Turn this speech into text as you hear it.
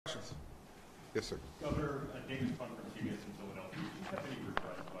Yes, sir. Governor, David Fun from CBS in Philadelphia. Do you have any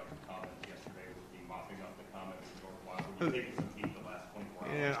regrets about your comments yesterday with the mopping up the comments in North Wildwood? You've taken some heat the last 24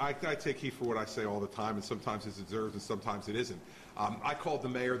 hours. Yeah, I take heat for what I say all the time, and sometimes it's deserved and sometimes it isn't. I called the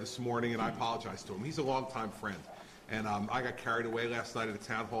mayor this morning and I apologized to him. He's a longtime friend. And I got carried away last night at a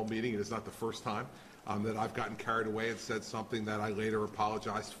town hall meeting. It is not the first time that I've gotten carried away and said something that I later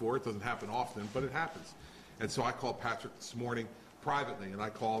apologized for. It doesn't happen often, but it happens. And so I called Patrick this morning privately, and I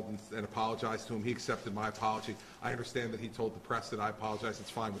called and apologized to him. He accepted my apology. I understand that he told the press that I apologized. It's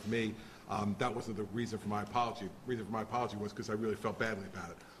fine with me. That wasn't the reason for my apology. The reason for my apology was because I really felt badly about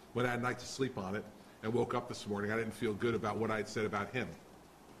it. When I had a night to sleep on it and woke up this morning, I didn't feel good about what I had said about him.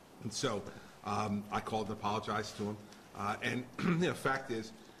 And so I called and apologized to him. And the fact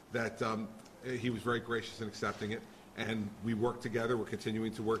is that he was very gracious in accepting it. And we work together. We're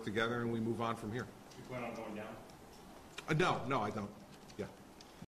continuing to work together, and we move on from here. You plan on going down? No, I don't.